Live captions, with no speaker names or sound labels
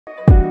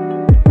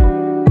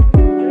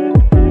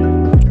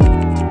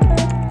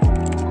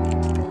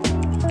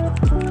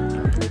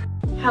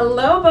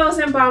Hello bows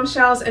and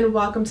bombshells, and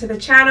welcome to the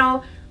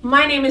channel.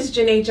 My name is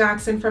Janae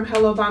Jackson from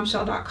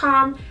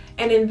hellobombshell.com,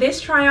 and in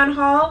this try-on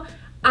haul,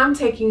 I'm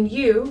taking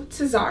you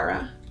to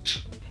Zara.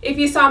 If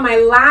you saw my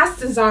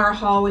last Zara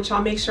haul, which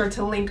I'll make sure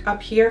to link up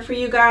here for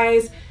you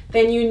guys,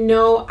 then you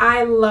know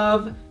I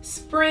love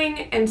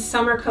spring and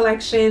summer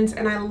collections,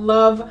 and I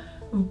love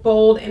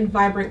bold and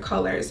vibrant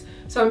colors.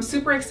 So I'm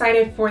super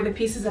excited for the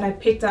pieces that I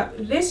picked up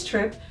this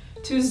trip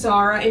to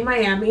Zara in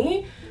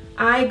Miami.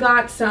 I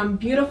got some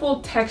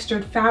beautiful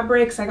textured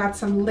fabrics, I got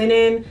some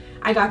linen,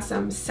 I got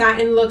some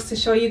satin looks to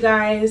show you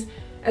guys,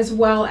 as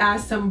well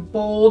as some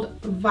bold,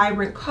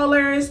 vibrant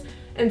colors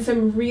and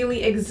some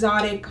really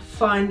exotic,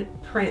 fun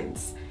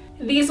prints.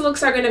 These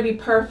looks are going to be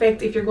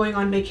perfect if you're going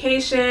on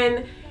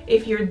vacation,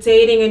 if you're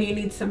dating and you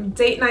need some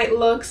date night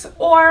looks,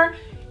 or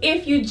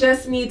if you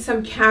just need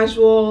some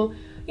casual,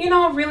 you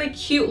know, really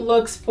cute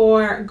looks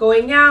for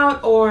going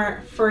out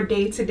or for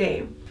day to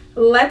day.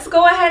 Let's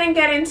go ahead and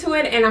get into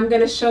it, and I'm going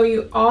to show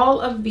you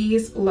all of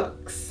these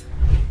looks.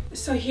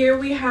 So here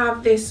we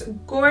have this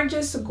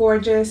gorgeous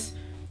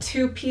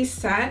two-piece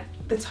set.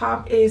 The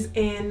top is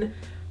in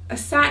a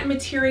satin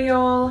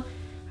material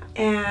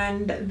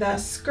and the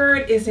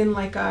skirt is in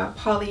like a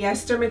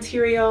polyester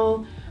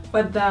material,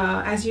 but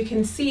as you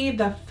can see,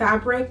 the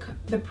fabric,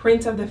 the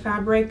print of the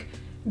fabric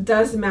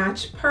does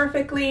match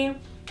perfectly,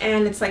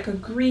 and it's like a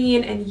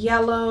green and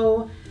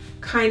yellow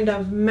kind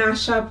of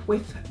mashup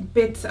with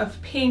bits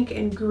of pink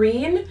and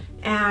green.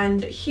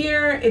 And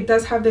here it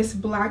does have this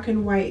black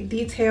and white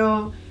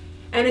detail,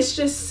 and it's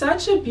just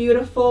such a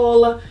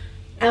beautiful,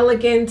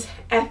 elegant,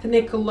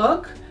 ethnic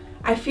look.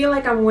 I feel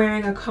like I'm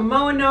wearing a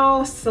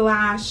kimono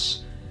slash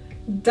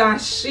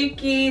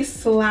dashiki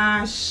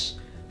slash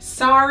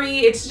sari.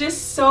 It's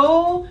just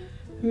so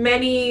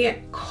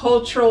many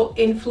cultural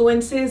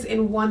influences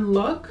in one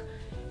look,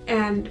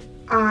 and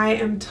I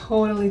am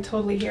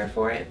totally here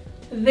for it.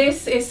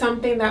 This is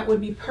something that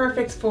would be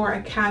perfect for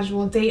a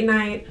casual date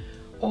night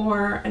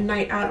or a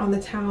night out on the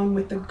town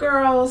with the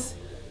girls.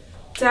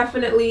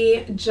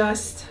 Definitely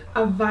just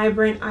a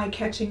vibrant,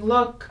 eye-catching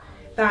look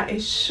that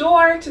is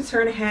sure to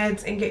turn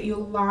heads and get you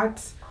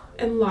lots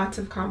and lots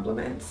of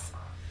compliments.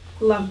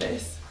 Love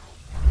this.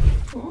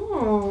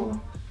 Oh,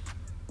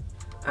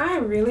 I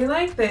really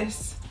like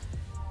this.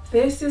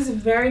 This is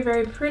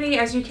very pretty.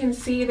 As you can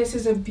see, this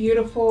is a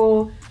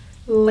beautiful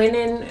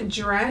linen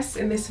dress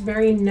in this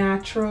very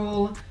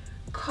natural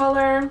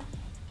color,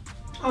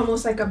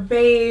 almost like a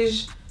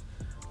beige,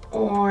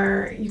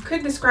 or you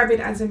could describe it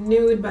as a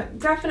nude, but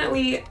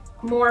definitely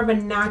more of a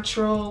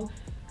natural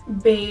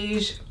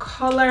beige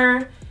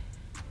color.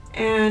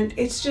 And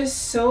it's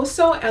just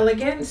so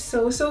elegant,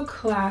 so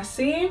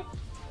classy,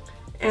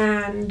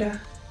 and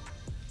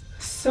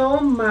so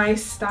my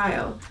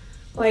style.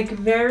 Like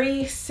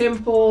very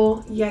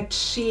simple yet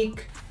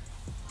chic,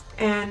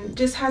 and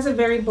just has a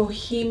very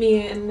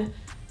bohemian,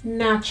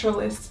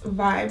 naturalist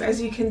vibe.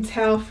 As you can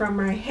tell from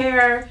my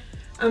hair,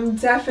 I'm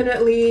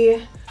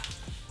definitely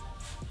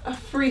a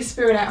free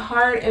spirit at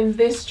heart, and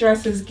this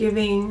dress is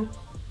giving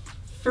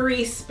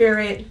free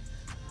spirit,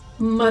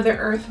 Mother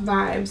Earth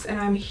vibes, and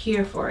I'm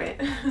here for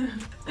it.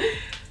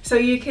 So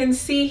you can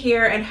see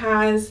here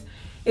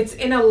it's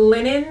in a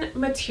linen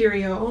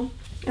material,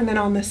 and then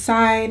on the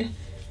side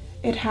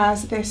it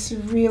has this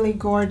really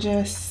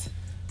gorgeous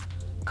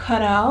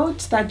cutout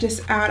that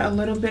just add a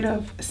little bit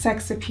of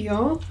sex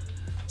appeal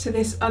to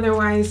this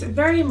otherwise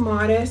very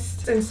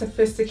modest and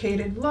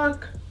sophisticated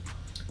look.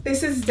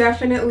 This is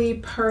definitely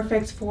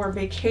perfect for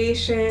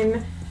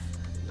vacation.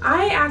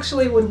 I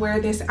actually would wear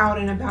this out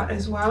and about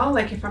as well,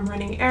 like if I'm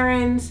running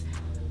errands,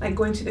 like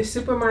going to the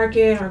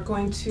supermarket or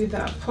going to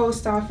the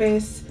post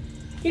office,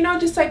 you know,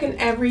 just like an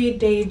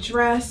everyday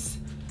dress.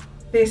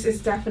 This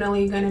is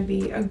definitely going to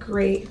be a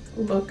great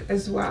look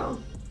as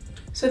well.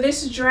 So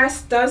this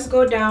dress does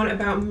go down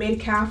about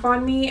mid-calf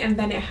on me, and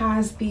then it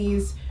has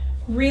these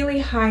really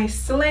high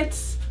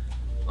slits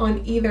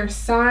on either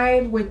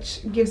side,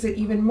 which gives it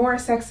even more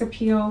sex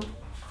appeal.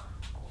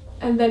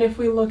 And then if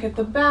we look at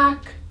the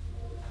back,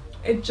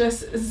 it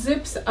just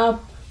zips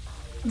up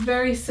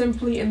very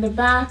simply in the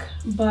back,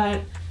 but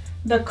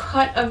the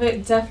cut of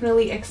it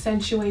definitely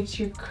accentuates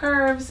your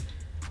curves,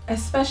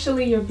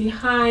 especially your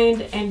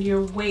behind and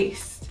your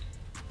waist,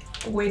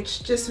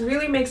 which just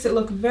really makes it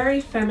look very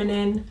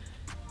feminine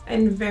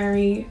and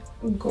very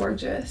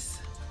gorgeous.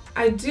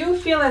 I do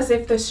feel as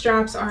if the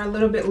straps are a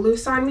little bit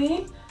loose on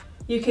me.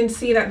 You can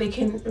see that they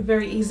can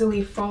very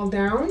easily fall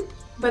down,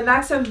 but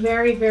that's a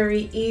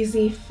very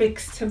easy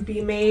fix to be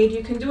made.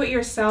 You can do it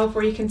yourself,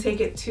 or you can take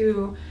it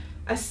to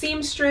a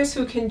seamstress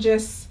who can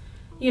just,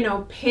 you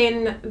know,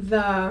 pin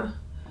the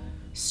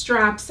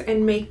straps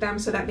and make them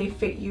so that they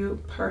fit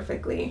you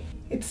perfectly.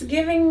 It's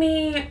giving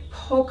me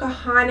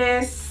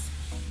Pocahontas,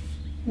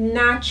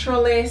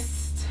 naturalist,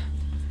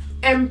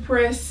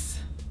 Empress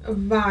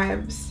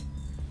vibes,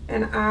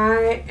 and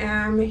I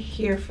am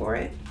here for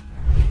it.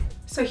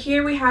 So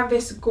here we have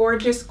this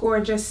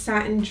gorgeous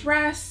satin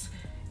dress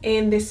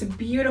in this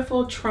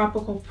beautiful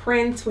tropical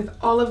print with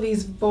all of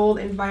these bold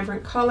and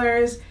vibrant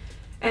colors,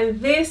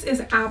 and this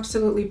is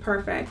absolutely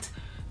perfect.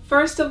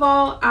 First of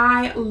all,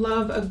 I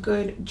love a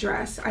good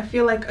dress. I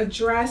feel like a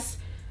dress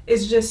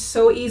is just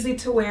so easy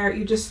to wear.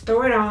 You just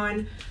throw it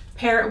on,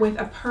 pair it with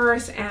a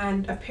purse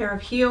and a pair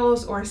of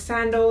heels or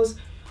sandals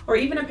or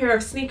even a pair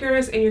of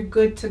sneakers, and you're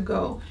good to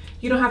go.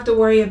 You don't have to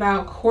worry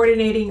about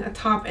coordinating a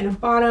top and a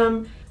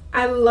bottom.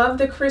 I love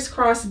the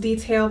crisscross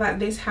detail that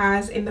this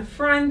has in the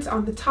front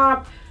on the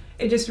top.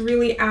 It just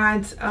really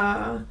adds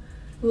a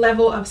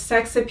level of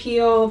sex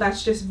appeal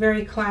that's just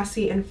very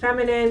classy and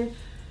feminine.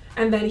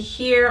 And then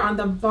here on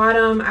the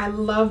bottom, I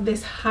love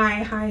this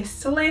high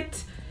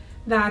slit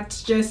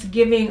that's just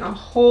giving a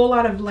whole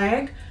lot of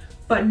leg,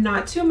 but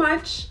not too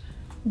much,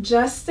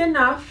 just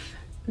enough,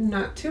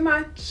 not too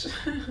much.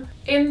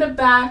 In the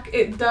back,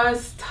 it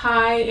does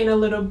tie in a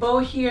little bow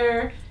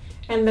here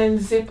and then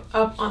zip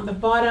up on the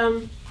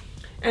bottom.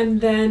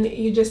 And then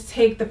you just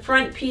take the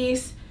front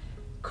piece,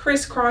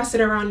 crisscross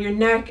it around your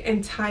neck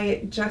and tie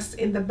it just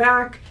in the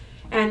back.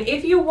 And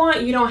if you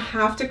want, you don't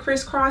have to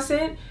crisscross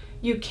it.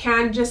 You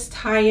can just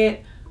tie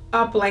it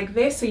up like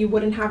this so you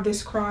wouldn't have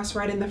this cross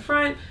right in the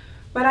front.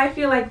 But I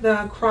feel like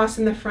the cross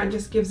in the front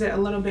just gives it a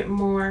little bit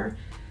more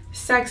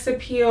sex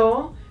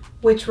appeal,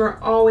 which we're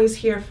always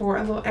here for, a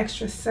little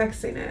extra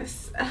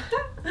sexiness.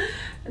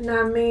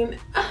 Know what I mean?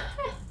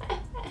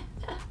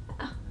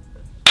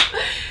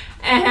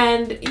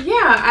 And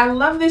yeah, I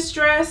love this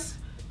dress.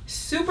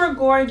 Super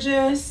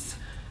gorgeous.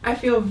 I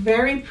feel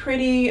very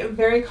pretty,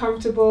 very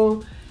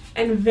comfortable,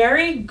 and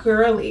very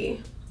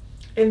girly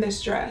in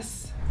this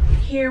dress.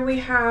 Here we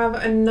have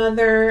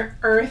another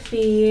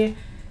earthy,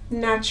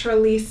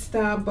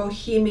 naturalista,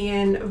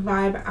 bohemian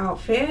vibe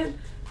outfit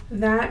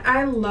that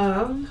I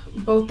love.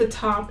 Both the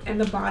top and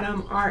the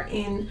bottom are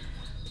in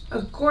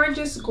a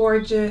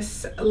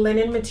gorgeous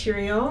linen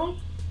material,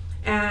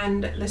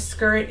 and the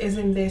skirt is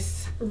in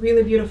this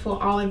really beautiful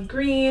olive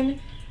green,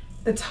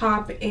 the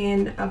top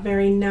in a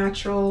very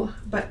natural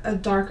but a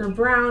darker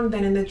brown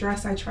than in the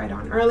dress I tried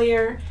on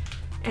earlier.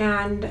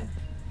 And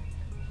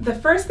the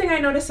first thing I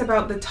noticed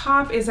about the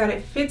top is that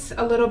it fits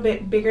a little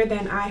bit bigger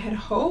than I had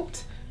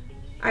hoped.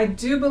 I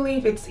do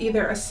believe it's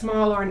either a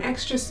small or an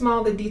extra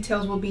small. The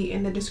details will be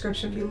in the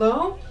description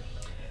below.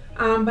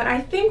 But I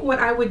think what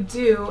I would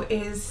do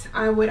is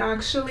I would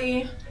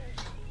actually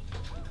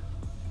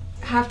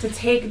have to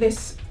take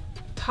this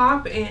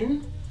top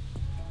in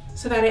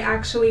so that it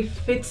actually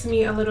fits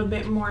me a little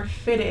bit more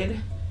fitted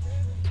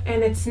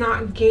and it's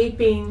not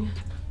gaping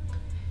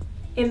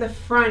in the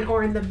front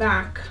or in the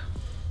back.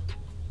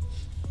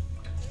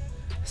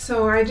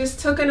 So I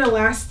just took an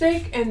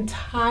elastic and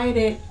tied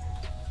it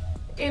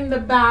in the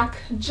back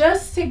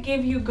just to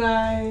give you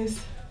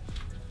guys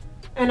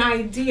an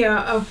idea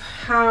of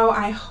how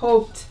I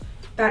hoped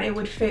that it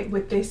would fit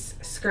with this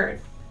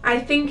skirt. I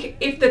think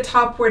if the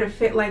top were to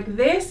fit like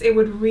this, it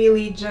would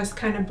really just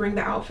kind of bring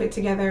the outfit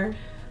together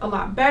a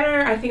lot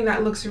better. I think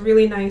that looks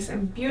really nice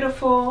and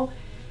beautiful,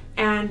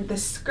 and the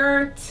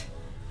skirt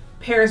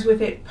pairs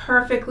with it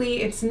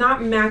perfectly. It's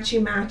not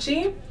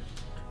matchy-matchy,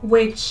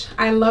 which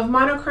I love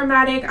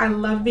monochromatic. I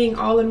love being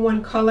all in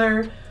one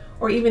color,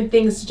 or even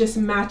things just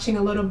matching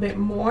a little bit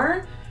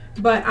more,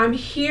 but I'm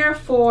here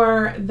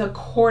for the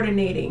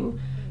coordinating.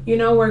 You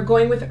know, we're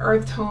going with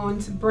earth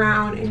tones,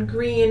 brown and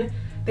green.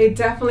 They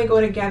definitely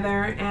go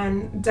together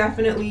and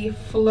definitely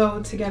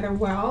flow together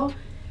well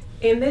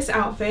in this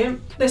outfit.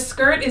 The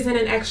skirt is in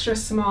an extra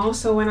small,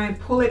 so when I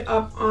pull it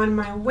up on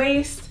my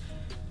waist,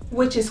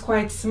 which is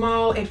quite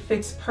small, it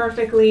fits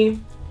perfectly.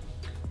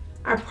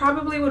 I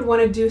probably would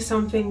want to do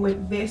something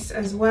with this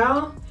as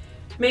well.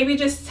 Maybe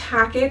just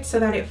tack it so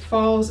that it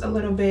falls a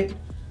little bit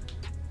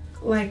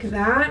like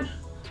that.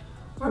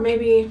 Or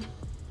maybe,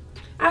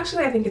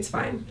 actually I think it's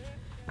fine.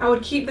 I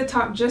would keep the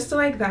top just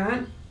like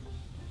that.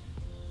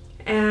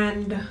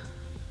 And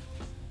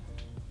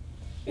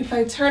if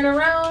I turn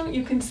around,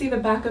 you can see the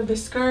back of the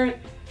skirt.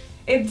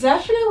 It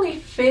definitely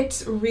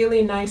fits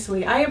really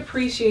nicely. I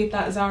appreciate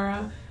that,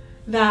 Zara,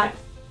 that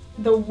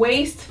the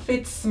waist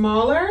fits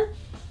smaller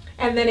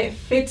and then it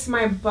fits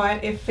my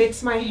butt, it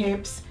fits my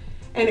hips,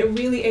 and it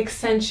really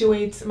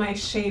accentuates my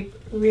shape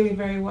really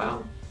very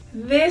well.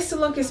 This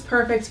look is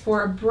perfect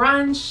for a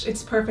brunch.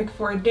 It's perfect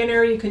for a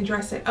dinner. You can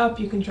dress it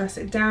up, you can dress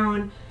it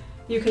down.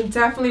 You can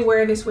definitely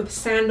wear this with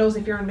sandals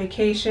if you're on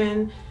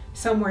vacation,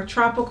 somewhere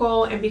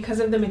tropical, and because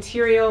of the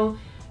material,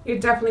 you're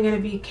definitely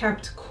going to be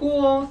kept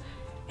cool,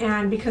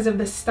 and because of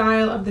the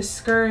style of the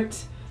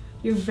skirt,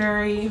 you're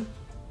going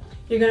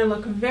to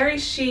look very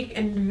chic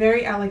and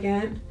very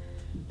elegant.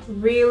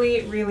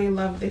 Really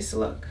love this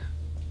look.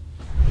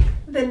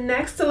 The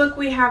next look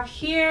we have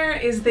here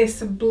is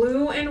this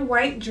blue and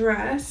white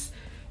dress,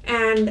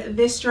 and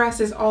this dress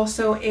is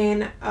also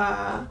in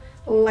a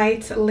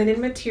light linen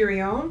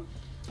material,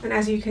 and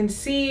as you can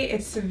see,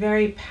 it's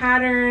very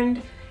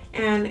patterned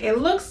and it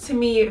looks to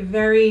me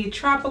very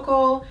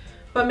tropical,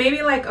 but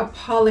maybe like a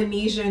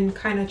Polynesian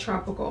kind of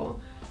tropical.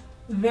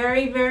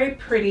 Very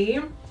pretty.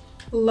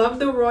 Love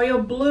the royal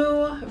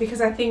blue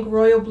because I think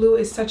royal blue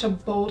is such a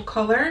bold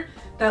color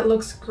that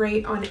looks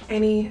great on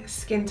any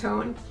skin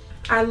tone.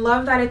 I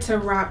love that it's a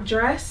wrap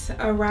dress.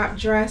 A wrap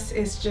dress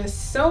is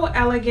just so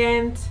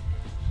elegant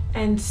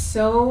and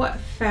so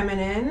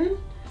feminine.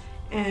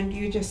 And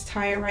you just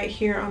tie it right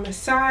here on the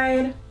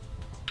side,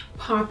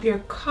 pop your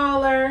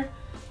collar,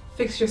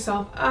 fix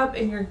yourself up,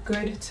 and you're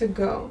good to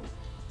go.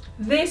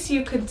 This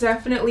you could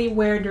definitely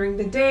wear during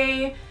the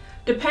day,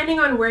 depending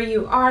on where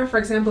you are. For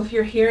example, if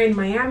you're here in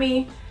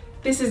Miami,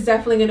 this is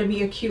definitely going to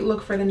be a cute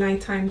look for the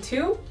nighttime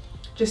too.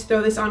 Just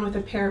throw this on with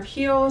a pair of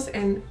heels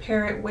and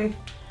pair it with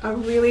a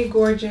really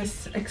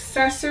gorgeous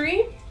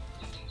accessory,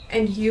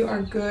 and you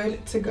are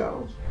good to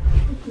go.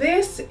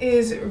 This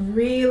is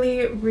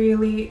really,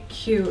 really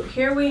cute.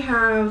 Here we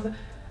have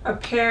a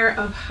pair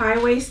of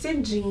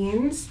high-waisted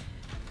jeans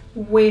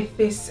with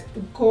this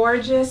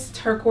gorgeous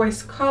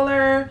turquoise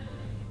color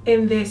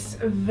in this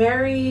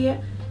very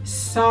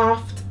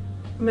soft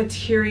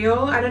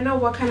material. I don't know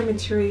what kind of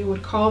material you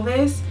would call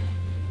this.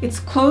 It's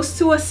close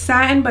to a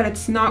satin, but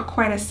it's not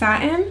quite a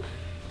satin.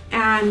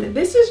 And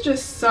this is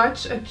just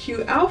such a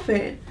cute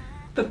outfit.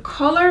 The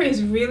color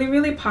is really,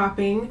 really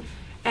popping,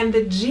 and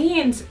the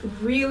jeans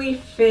really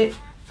fit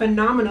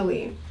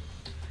phenomenally.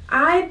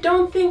 I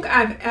don't think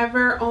I've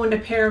ever owned a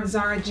pair of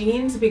Zara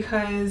jeans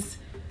because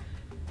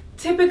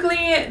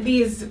typically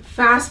these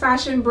fast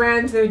fashion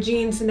brands, their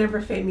jeans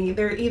never fit me.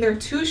 They're either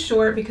too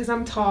short because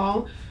I'm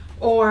tall,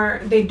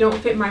 or they don't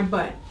fit my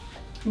butt.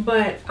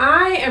 But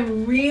I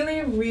am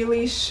really,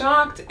 really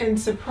shocked and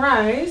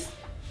surprised,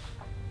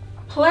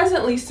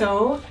 pleasantly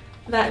so,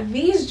 that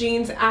these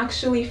jeans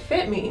actually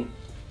fit me.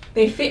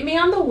 They fit me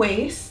on the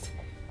waist.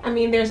 I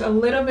mean, there's a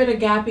little bit of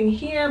gapping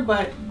here,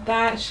 but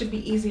that should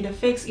be easy to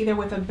fix either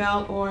with a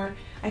belt, or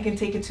I can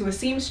take it to a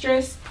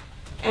seamstress,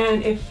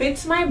 and it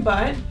fits my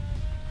butt.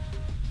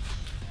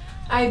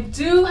 I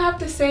do have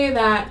to say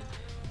that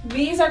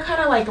these are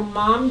kind of like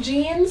mom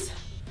jeans,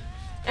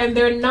 and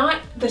they're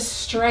not the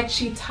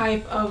stretchy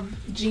type of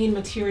jean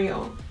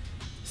material.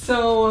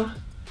 So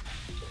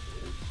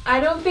I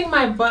don't think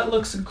my butt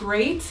looks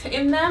great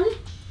in them,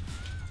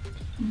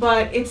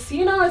 but it's,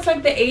 you know, it's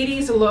like the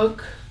 80s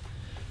look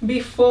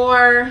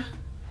before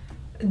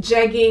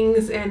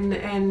jeggings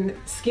and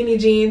skinny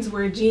jeans,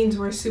 where jeans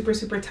were super,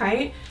 super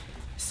tight.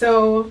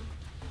 So,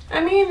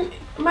 I mean,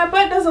 my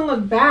butt doesn't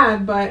look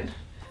bad, but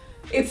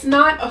it's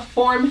not a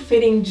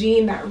form-fitting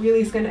jean that really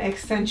is going to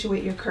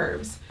accentuate your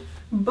curves.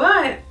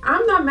 But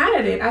I'm not mad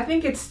at it. I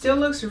think it still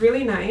looks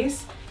really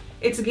nice.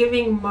 It's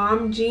giving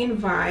mom jean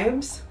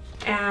vibes,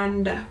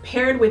 and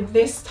paired with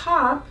this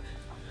top,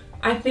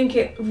 I think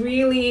it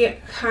really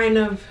kind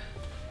of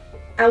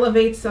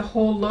elevates the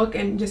whole look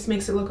and just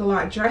makes it look a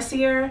lot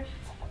dressier.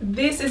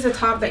 This is a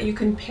top that you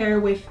can pair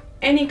with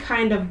any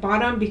kind of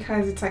bottom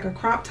because it's like a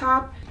crop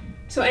top.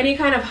 So any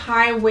kind of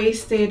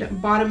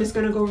high-waisted bottom is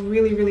going to go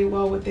really, really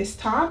well with this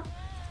top.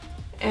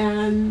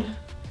 And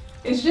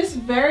it's just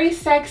very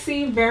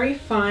sexy, very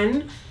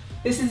fun.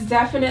 This is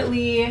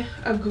definitely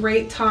a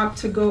great top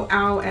to go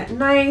out at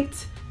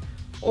night,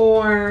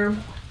 or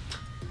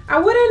I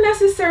wouldn't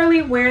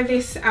necessarily wear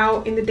this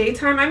out in the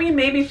daytime. I mean,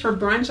 maybe for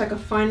brunch, like a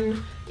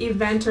fun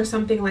event or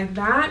something like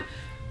that,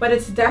 but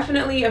it's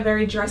definitely a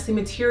very dressy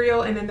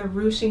material, and then the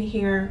ruching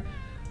here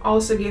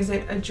also gives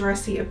it a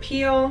dressy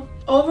appeal.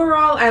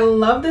 Overall, I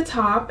love the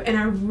top, and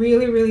I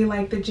really, really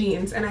like the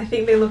jeans, and I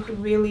think they look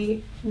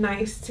really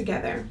nice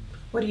together.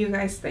 What do you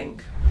guys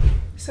think?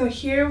 So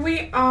here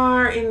we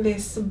are in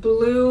this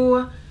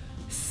blue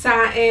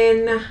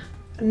satin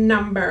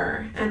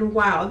number, and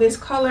wow, this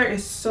color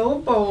is so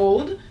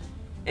bold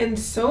and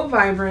so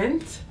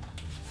vibrant.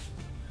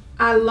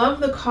 I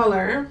love the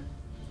color.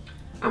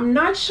 I'm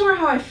not sure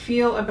how I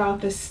feel about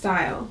this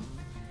style.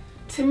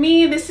 To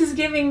me, this is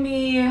giving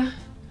me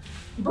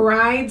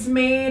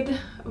bridesmaid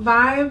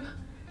vibe,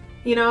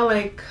 you know,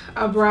 like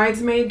a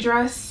bridesmaid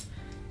dress.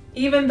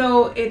 Even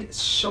though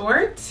it's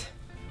short,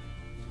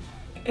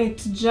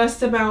 it's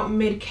just about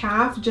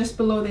mid-calf, just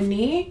below the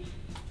knee,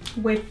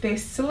 with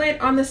this slit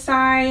on the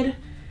side.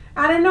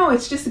 I don't know,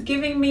 it's just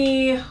giving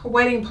me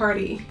wedding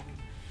party,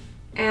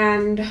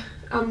 and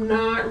I'm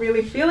not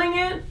really feeling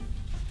it.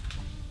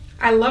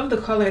 I love the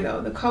color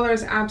though. The color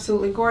is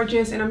absolutely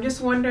gorgeous, and I'm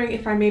just wondering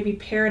if I maybe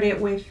paired it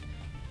with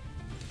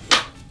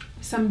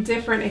some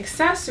different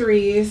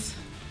accessories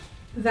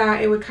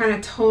that it would kind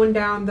of tone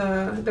down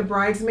the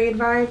bridesmaid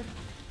vibe.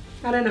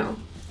 I don't know.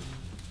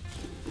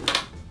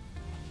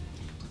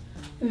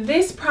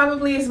 This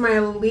probably is my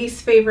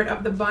least favorite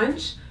of the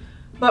bunch,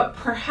 but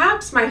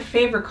perhaps my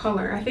favorite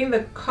color. I think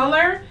the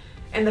color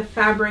and the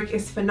fabric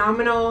is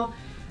phenomenal.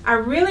 I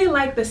really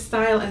like the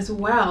style as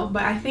well,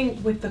 but I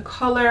think with the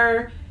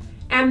color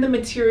and the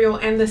material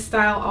and the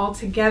style all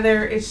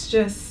together, it's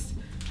just,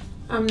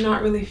 I'm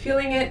not really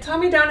feeling it. Tell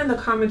me down in the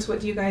comments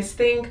what you guys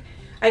think.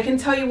 I can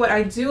tell you what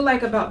I do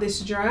like about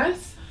this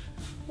dress,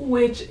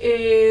 which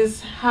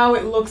is how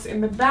it looks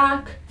in the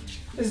back.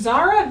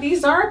 Zara,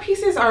 these Zara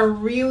pieces are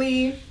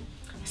really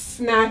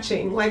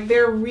snatching. Like,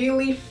 they're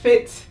really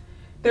fit.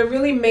 They're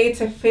really made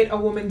to fit a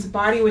woman's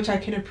body, which I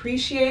can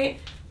appreciate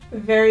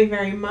very,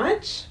 very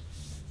much.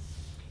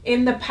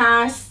 In the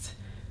past,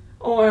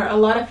 or a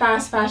lot of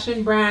fast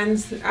fashion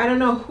brands, I don't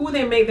know who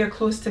they make their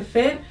clothes to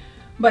fit,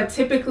 but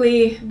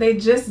typically they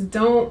just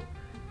don't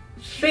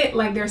fit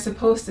like they're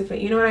supposed to fit,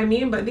 you know what I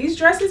mean? But these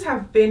dresses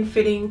have been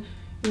fitting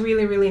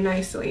really, really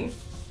nicely.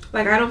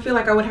 Like, I don't feel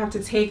like I would have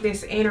to take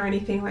this in or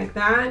anything like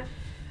that.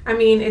 I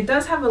mean, it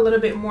does have a little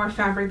bit more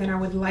fabric than I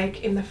would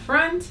like in the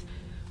front,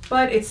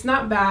 but it's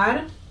not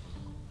bad.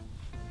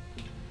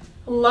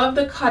 Love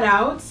the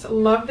cutouts,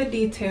 love the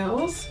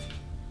details.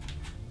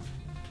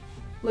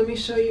 Let me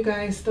show you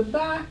guys the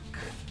back.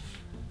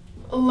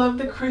 Love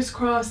the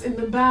crisscross in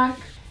the back.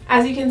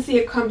 As you can see,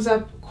 it comes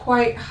up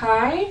quite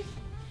high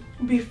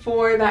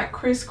before that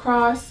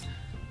crisscross.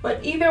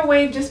 But either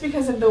way, just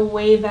because of the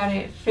way that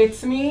it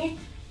fits me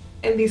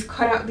and these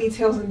cutout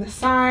details in the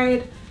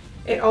side,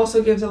 it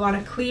also gives a lot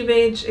of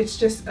cleavage. It's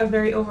just a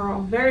very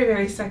overall, very,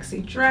 very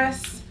sexy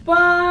dress. But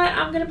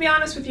I'm gonna be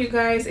honest with you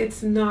guys,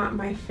 it's not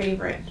my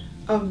favorite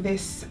of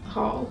this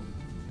haul.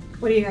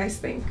 What do you guys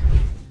think?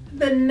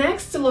 The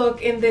next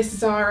look in this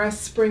Zara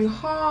spring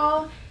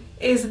haul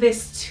is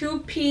this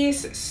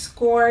two-piece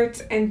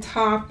skirt and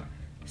top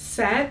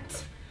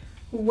set,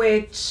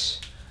 which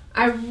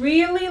I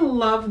really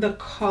love the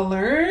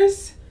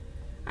colors.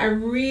 I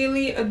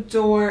really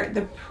adore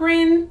the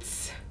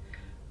print,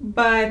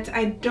 but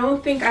I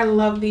don't think I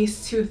love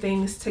these two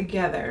things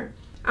together.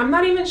 I'm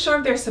not even sure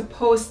if they're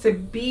supposed to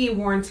be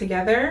worn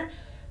together,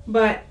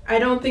 but I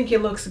don't think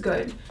it looks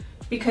good.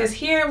 Because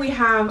here we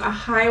have a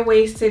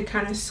high-waisted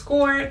kind of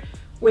skirt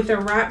with a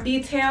wrap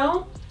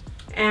detail,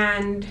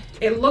 and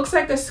it looks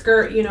like a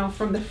skirt, you know,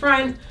 from the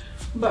front,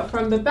 but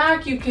from the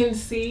back you can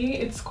see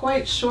it's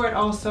quite short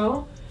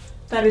also,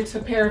 that it's a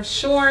pair of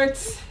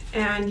shorts,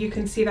 and you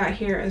can see that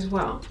here as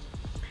well.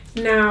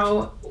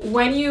 Now,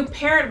 when you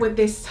pair it with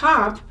this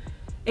top,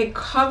 it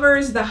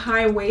covers the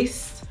high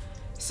waist,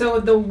 so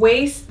the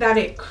waist that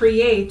it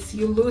creates,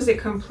 you lose it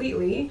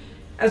completely,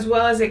 as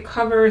well as it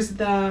covers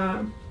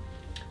the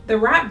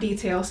wrap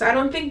detail. So I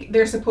don't think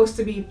they're supposed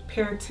to be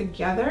paired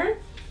together.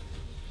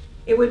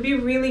 It would be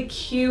really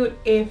cute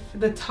if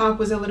the top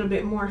was a little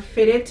bit more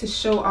fitted to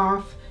show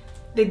off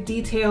the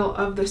detail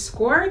of the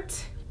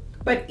skirt.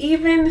 But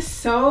even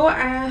so,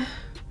 I'm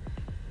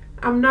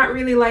not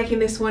really liking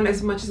this one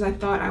as much as I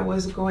thought I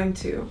was going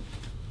to.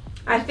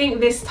 I think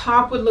this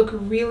top would look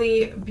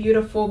really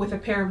beautiful with a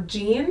pair of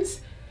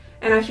jeans,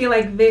 and I feel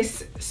like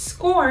this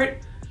skirt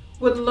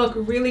would look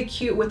really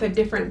cute with a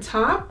different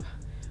top,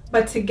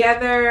 but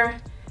together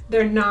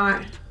they're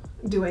not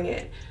doing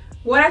it.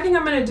 What I think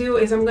I'm gonna do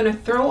is I'm gonna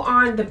throw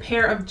on the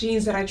pair of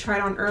jeans that I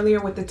tried on earlier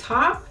with the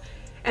top,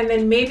 and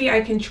then maybe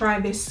I can try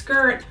this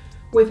skirt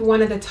with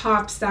one of the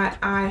tops that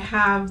I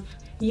have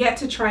yet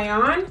to try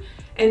on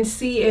and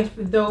see if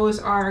those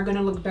are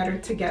gonna look better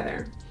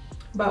together.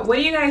 But what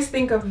do you guys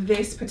think of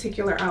this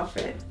particular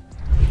outfit?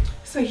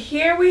 So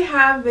here we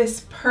have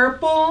this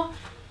purple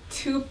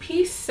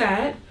two-piece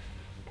set,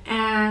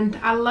 and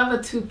I love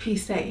a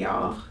two-piece set,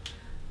 y'all.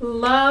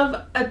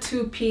 Love a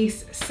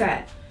two-piece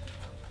set.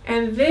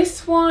 And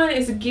this one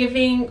is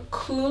giving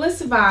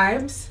Clueless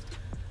vibes,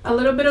 a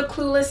little bit of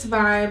Clueless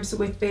vibes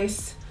with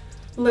this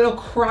little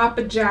crop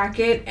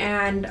jacket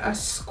and a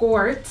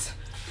skirt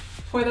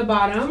for the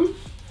bottom.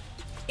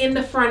 In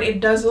the front, it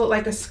does look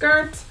like a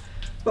skirt,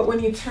 but when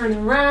you turn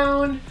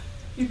around,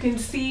 you can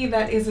see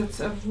that it's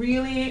a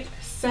really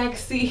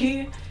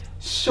sexy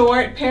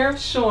short pair of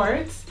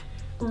shorts.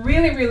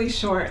 Really, really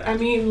short. I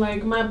mean,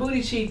 like, my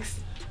booty cheeks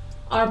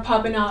are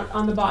popping out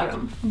on the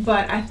bottom,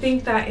 but I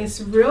think that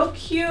is real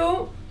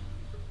cute,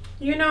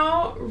 you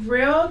know,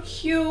 real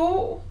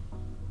cute.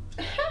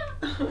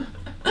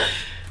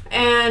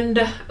 And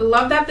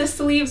love that the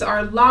sleeves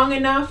are long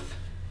enough.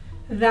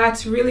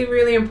 That's really,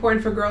 really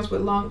important for girls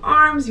with long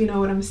arms, you know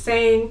what I'm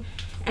saying.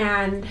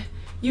 And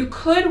you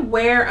could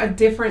wear a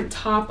different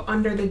top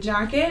under the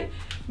jacket.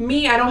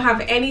 Me, I don't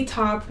have any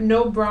top,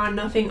 no bra,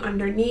 nothing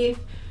underneath,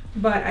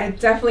 but I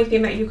definitely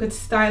think that you could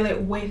style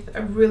it with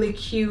a really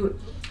cute,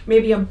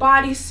 maybe a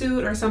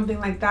bodysuit or something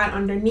like that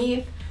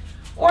underneath,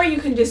 or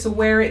you can just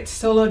wear it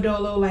solo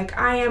dolo like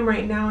I am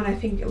right now, and I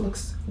think it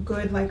looks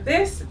good like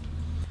this.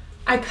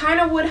 I kind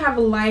of would have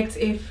liked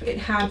if it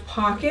had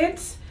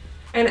pockets,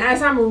 and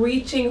as I'm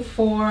reaching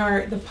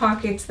for the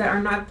pockets that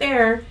are not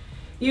there,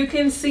 you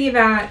can see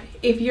that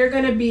if you're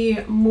going to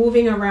be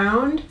moving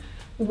around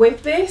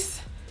with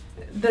this,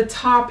 the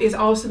top is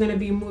also going to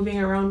be moving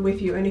around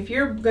with you, and if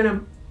you're going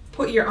to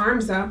put your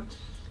arms up,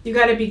 you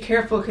got to be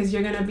careful because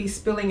you're going to be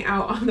spilling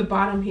out on the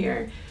bottom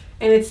here,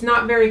 and it's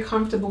not very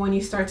comfortable when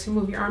you start to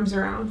move your arms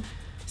around.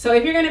 So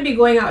if you're going to be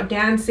going out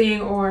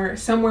dancing or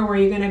somewhere where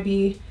you're going to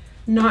be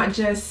not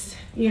just,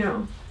 you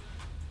know,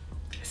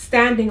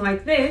 standing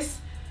like this,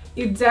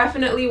 you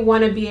definitely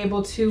want to be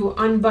able to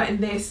unbutton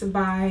this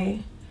by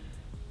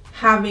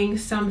having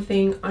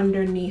something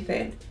underneath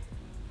it.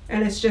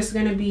 And it's just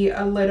going to be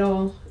a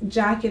little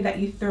jacket that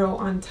you throw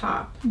on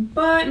top.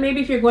 But maybe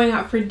if you're going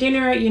out for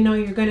dinner, you know,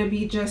 you're going to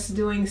be just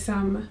doing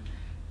some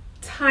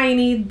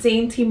tiny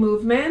dainty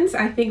movements.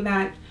 I think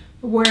that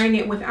wearing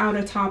it without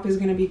a top is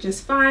going to be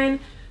just fine.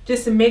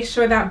 Just to make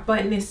sure that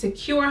button is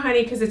secure,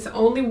 honey, because it's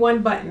only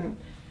one button.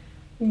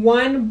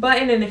 One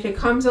button, and if it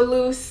comes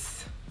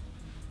loose,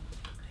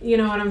 you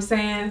know what I'm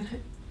saying,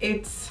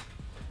 it's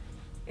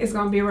it's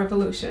gonna be a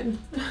revolution.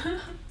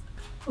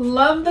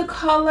 Love the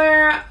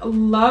color,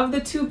 love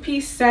the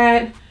two-piece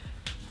set.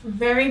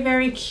 Very,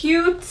 very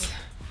cute.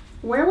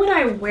 Where would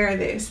I wear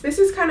this? This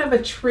is kind of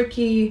a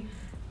tricky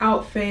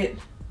outfit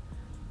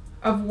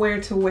of where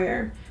to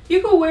wear.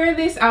 You could wear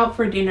this out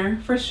for dinner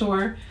for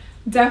sure.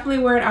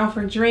 Definitely wear it out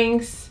for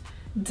drinks.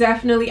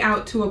 Definitely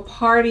out to a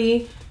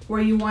party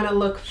where you want to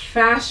look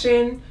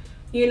fashion.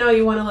 You know,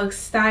 you want to look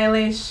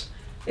stylish.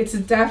 It's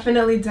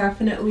definitely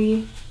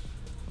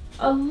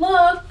a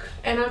look,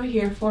 and I'm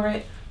here for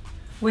it.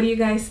 What do you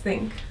guys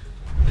think?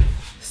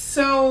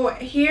 So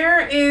here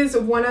is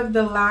one of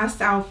the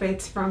last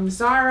outfits from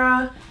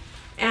Zara,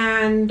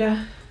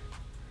 and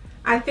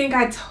I think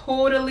I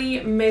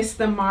totally missed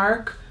the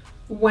mark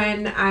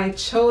when I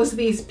chose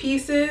these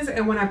pieces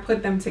and when I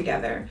put them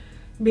together,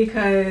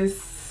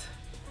 because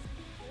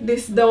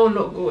this don't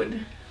look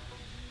good.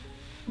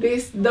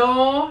 This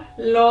don't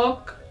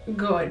look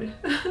good.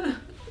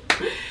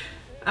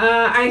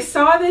 I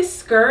saw this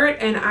skirt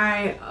and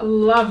I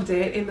loved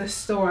it in the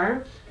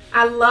store.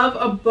 I love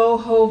a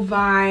boho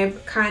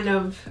vibe, kind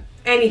of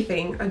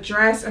anything, a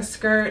dress, a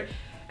skirt,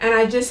 and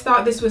I just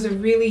thought this was a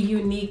really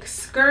unique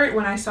skirt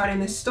when I saw it in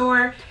the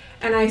store,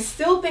 and I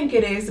still think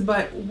it is,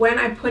 but when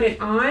I put it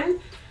on,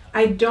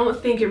 I don't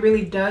think it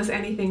really does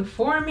anything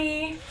for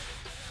me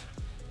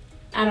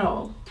at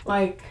all.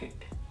 Like,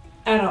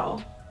 at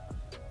all.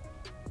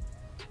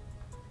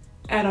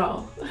 At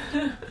all.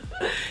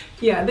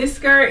 Yeah, this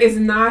skirt is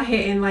not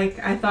hitting like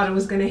I thought it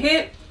was gonna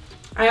hit.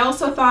 I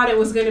also thought it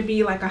was gonna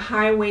be like a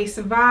high waist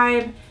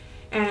vibe,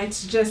 and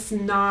it's just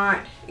not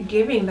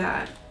giving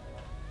that.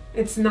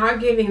 It's not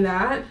giving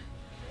that.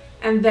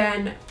 And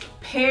then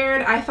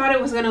paired, I thought it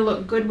was gonna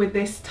look good with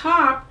this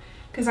top,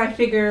 because I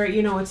figure,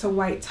 you know, it's a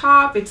white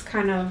top, it's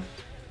kind of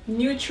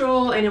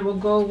neutral and it will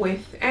go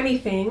with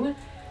anything.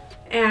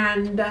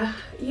 And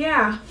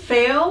yeah,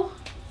 fail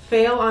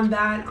on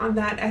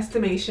that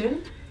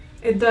estimation.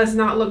 It does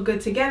not look good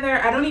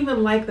together. I don't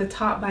even like the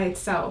top by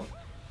itself.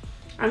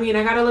 I mean,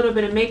 I got a little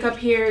bit of makeup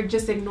here,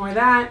 just ignore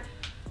that.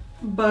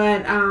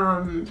 But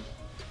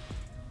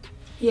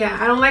yeah,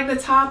 I don't like the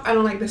top, I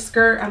don't like the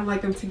skirt, I don't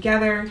like them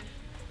together.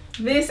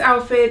 This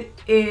outfit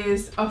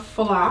is a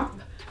flop.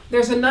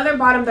 There's another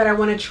bottom that I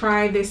want to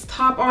try this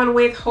top on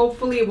with.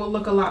 Hopefully it will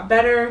look a lot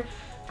better.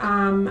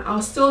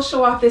 I'll still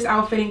show off this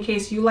outfit in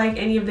case you like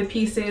any of the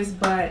pieces,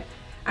 but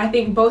I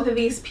think both of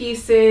these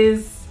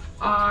pieces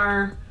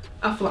are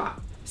a flop.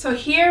 So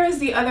here is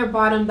the other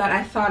bottom that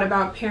I thought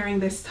about pairing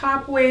this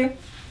top with,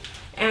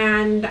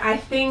 and I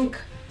think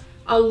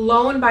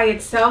alone by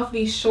itself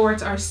these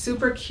shorts are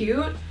super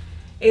cute.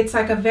 It's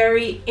like a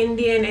very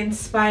Indian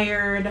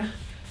inspired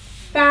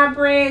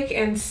fabric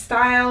and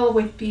style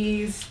with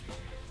these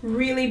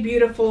really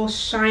beautiful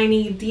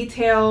shiny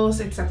details.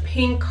 It's a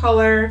pink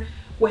color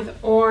with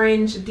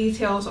orange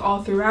details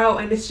all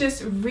throughout, and it's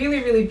just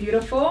really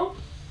beautiful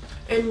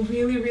and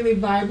really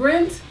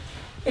vibrant.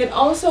 It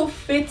also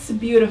fits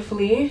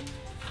beautifully.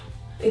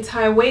 It's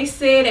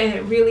high-waisted and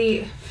it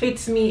really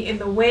fits me in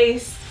the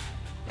waist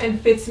and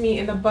fits me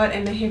in the butt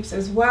and the hips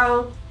as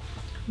well,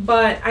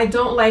 but I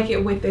don't like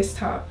it with this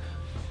top.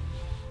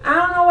 I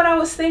don't know what I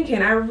was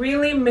thinking. I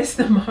really missed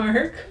the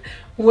mark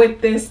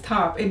with this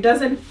top. It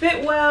doesn't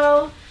fit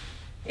well,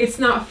 it's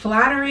not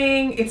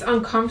flattering, it's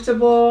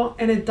uncomfortable,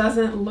 and it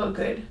doesn't look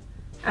good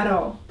at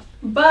all.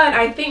 But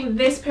I think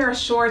this pair of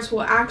shorts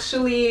will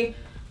actually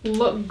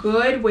look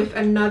good with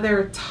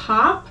another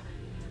top.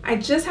 I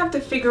just have to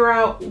figure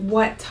out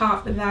what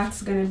top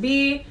that's gonna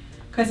be,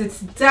 because it's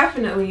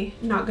definitely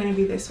not gonna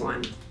be this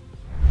one.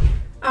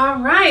 All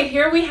right,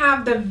 here we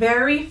have the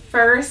very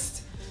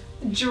first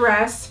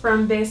dress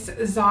from this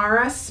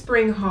Zara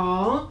spring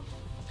haul,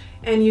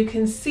 and you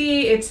can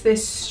see it's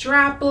this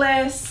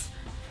strapless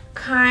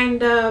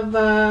kind of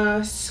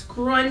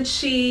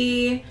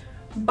scrunchy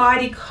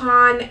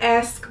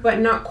bodycon-esque but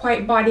not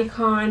quite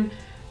bodycon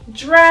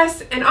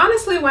dress. And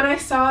honestly, when I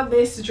saw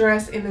this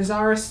dress in the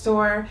Zara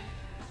store,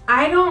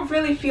 I don't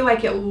really feel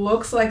like it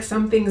looks like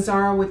something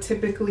Zara would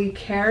typically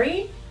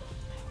carry.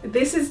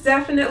 This is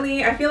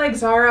definitely, I feel like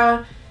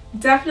Zara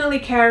definitely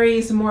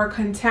carries more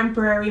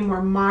contemporary,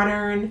 more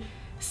modern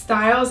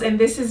styles, and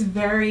this is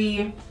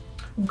very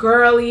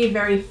girly,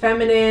 very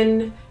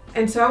feminine,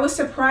 and so I was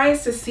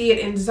surprised to see it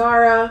in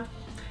Zara.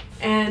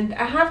 And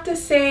I have to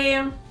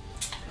say,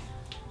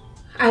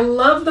 I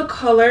love the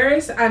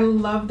colors, I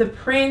love the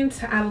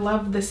print, I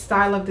love the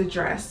style of the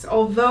dress.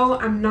 Although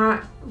I'm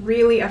not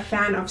really a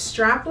fan of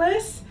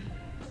strapless,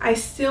 I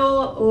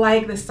still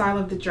like the style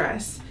of the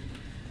dress.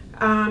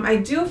 I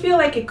do feel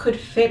like it could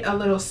fit a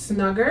little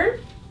snugger.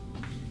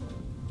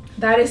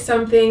 That is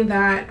something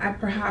that I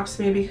perhaps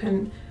maybe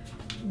can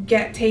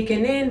get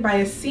taken in by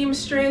a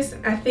seamstress.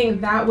 I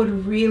think that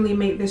would really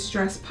make this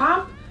dress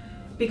pop,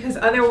 because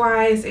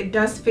otherwise it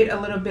does fit a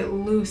little bit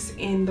loose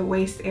in the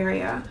waist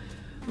area.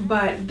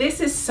 But this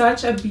is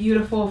such a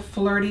beautiful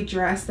flirty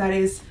dress that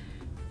is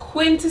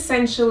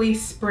quintessentially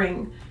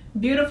spring.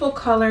 Beautiful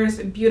colors,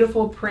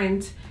 beautiful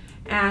print,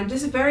 and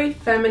just very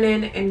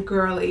feminine and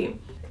girly.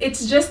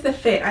 it's just the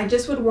fit. I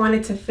just would want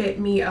it to fit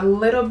me a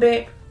little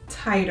bit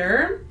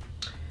tighter.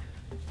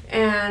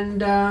 And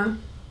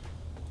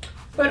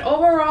but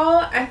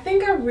overall, I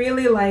think I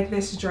really like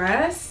this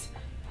dress.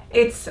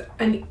 It's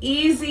an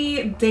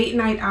easy date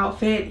night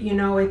outfit. You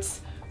know,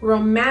 it's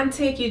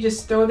romantic. You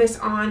just throw this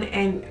on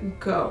and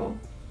go.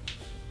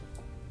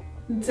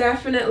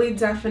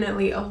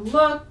 Definitely a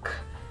look.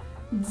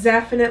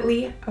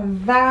 Definitely a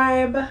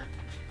vibe.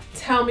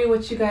 Tell me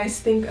what you guys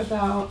think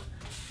about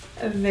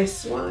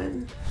this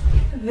one.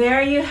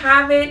 There you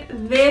have it.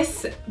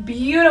 This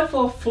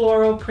beautiful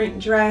floral print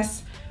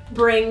dress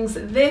brings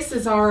this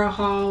Zara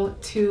haul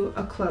to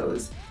a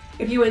close.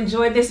 If you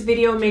enjoyed this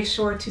video, make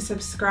sure to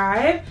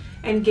subscribe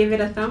and give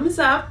it a thumbs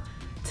up.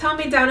 Tell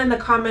me down in the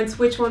comments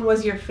which one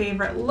was your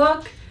favorite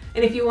look.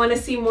 And if you want to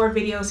see more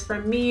videos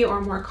from me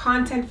or more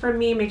content from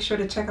me, make sure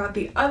to check out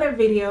the other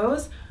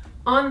videos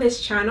on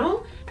this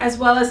channel, as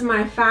well as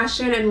my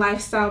fashion and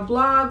lifestyle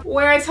blog,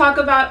 where I talk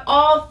about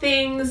all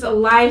things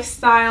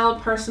lifestyle,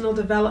 personal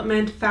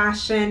development,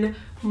 fashion,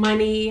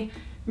 money,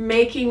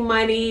 making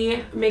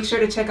money. Make sure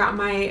to check out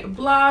my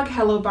blog,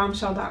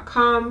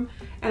 hellobombshell.com,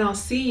 and I'll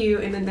see you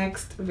in the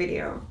next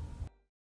video.